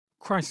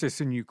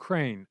crisis in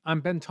Ukraine.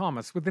 I'm Ben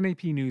Thomas with an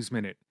AP News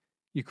Minute.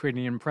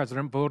 Ukrainian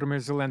President Volodymyr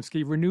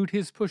Zelensky renewed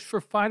his push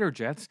for fighter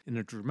jets in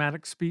a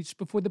dramatic speech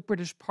before the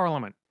British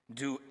Parliament.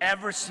 Do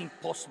everything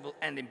possible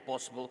and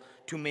impossible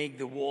to make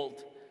the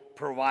world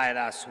provide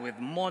us with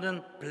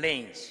modern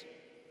planes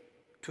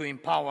to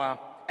empower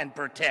and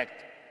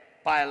protect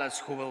pilots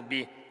who will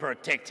be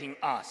protecting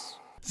us.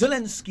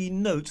 Zelensky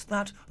notes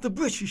that the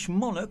British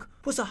monarch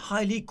was a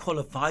highly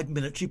qualified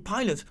military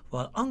pilot,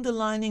 while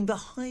underlining the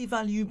high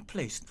value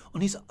placed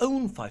on his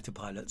own fighter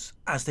pilots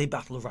as they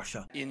battle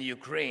Russia. In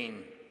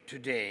Ukraine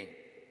today,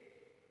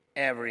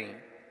 every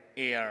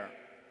Air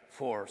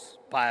Force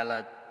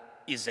pilot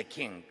is a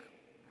king.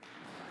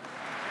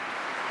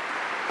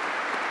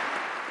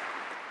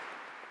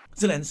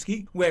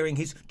 Zelensky, wearing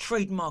his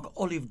trademark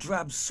olive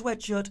drab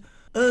sweatshirt,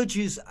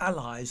 urges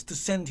allies to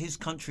send his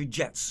country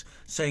jets,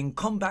 saying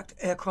combat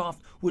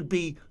aircraft would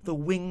be the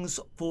wings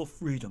for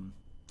freedom.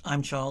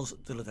 I'm Charles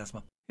de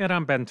Ledesma. And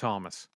I'm Ben Thomas.